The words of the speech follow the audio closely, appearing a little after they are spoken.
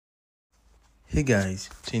Hey guys,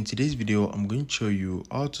 so in today's video I'm going to show you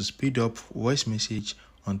how to speed up voice message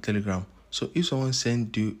on Telegram. So if someone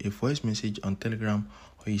sent you a voice message on Telegram,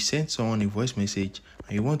 or you send someone a voice message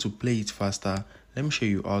and you want to play it faster, let me show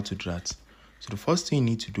you how to do that. So the first thing you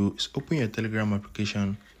need to do is open your Telegram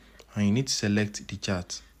application and you need to select the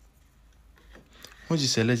chat. Once you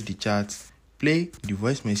select the chat, play the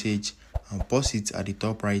voice message and pause it at the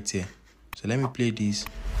top right here. So let me play this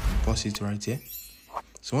and pause it right here.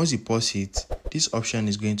 So once you pause it, this option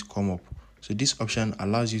is going to come up. So this option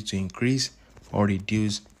allows you to increase or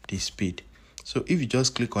reduce the speed. So if you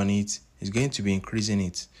just click on it, it's going to be increasing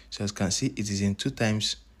it. So as you can see, it is in 2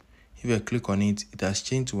 times. If I click on it, it has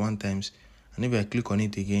changed to 1 times. And if I click on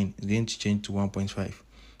it again, it's going to change to 1.5.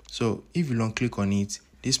 So if you don't click on it,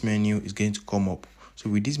 this menu is going to come up.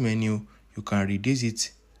 So with this menu, you can reduce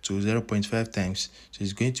it to 0.5 times. So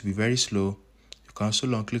it's going to be very slow. You can also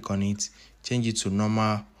long click on it, change it to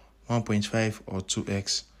normal 1.5 or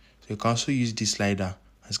 2x. So you can also use this slider.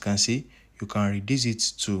 As you can see, you can reduce it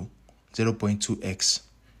to 0.2x.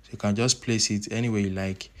 So you can just place it anywhere you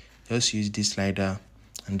like. Just use this slider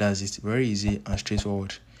and that's it. Very easy and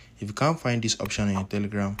straightforward. If you can't find this option on your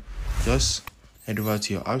Telegram, just head over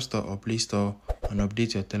to your App Store or Play Store and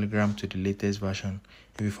update your Telegram to the latest version.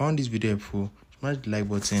 If you found this video helpful, smash the like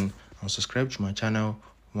button and subscribe to my channel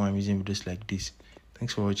for more amazing videos like this.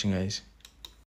 Thanks for watching, guys.